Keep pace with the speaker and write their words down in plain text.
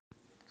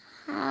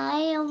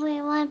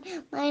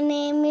everyone. My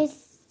name is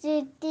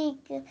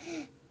Srithik.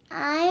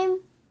 I'm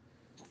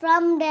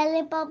from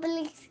Delhi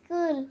Public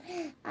School.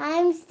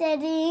 I'm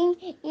studying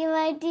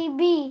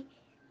EY3-B.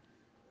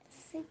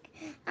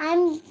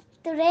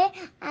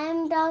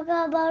 I'm talking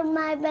about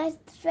my best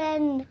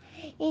friend.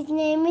 His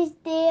name is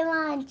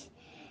Devansh.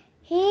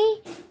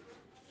 He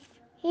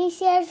he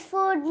shares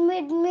food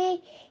with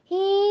me.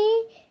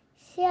 He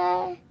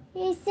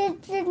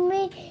sits with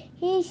me.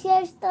 He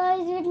shares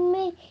toys with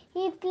me.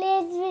 He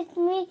plays with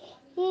me.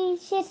 He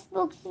shares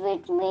books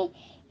with me.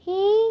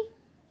 He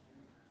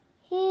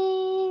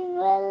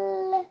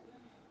will,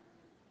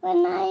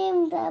 when I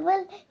am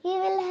trouble, he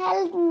will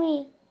help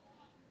me.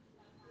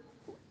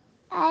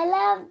 I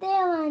love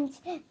Devansh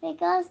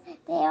because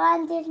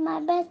Devansh is my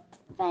best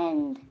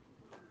friend.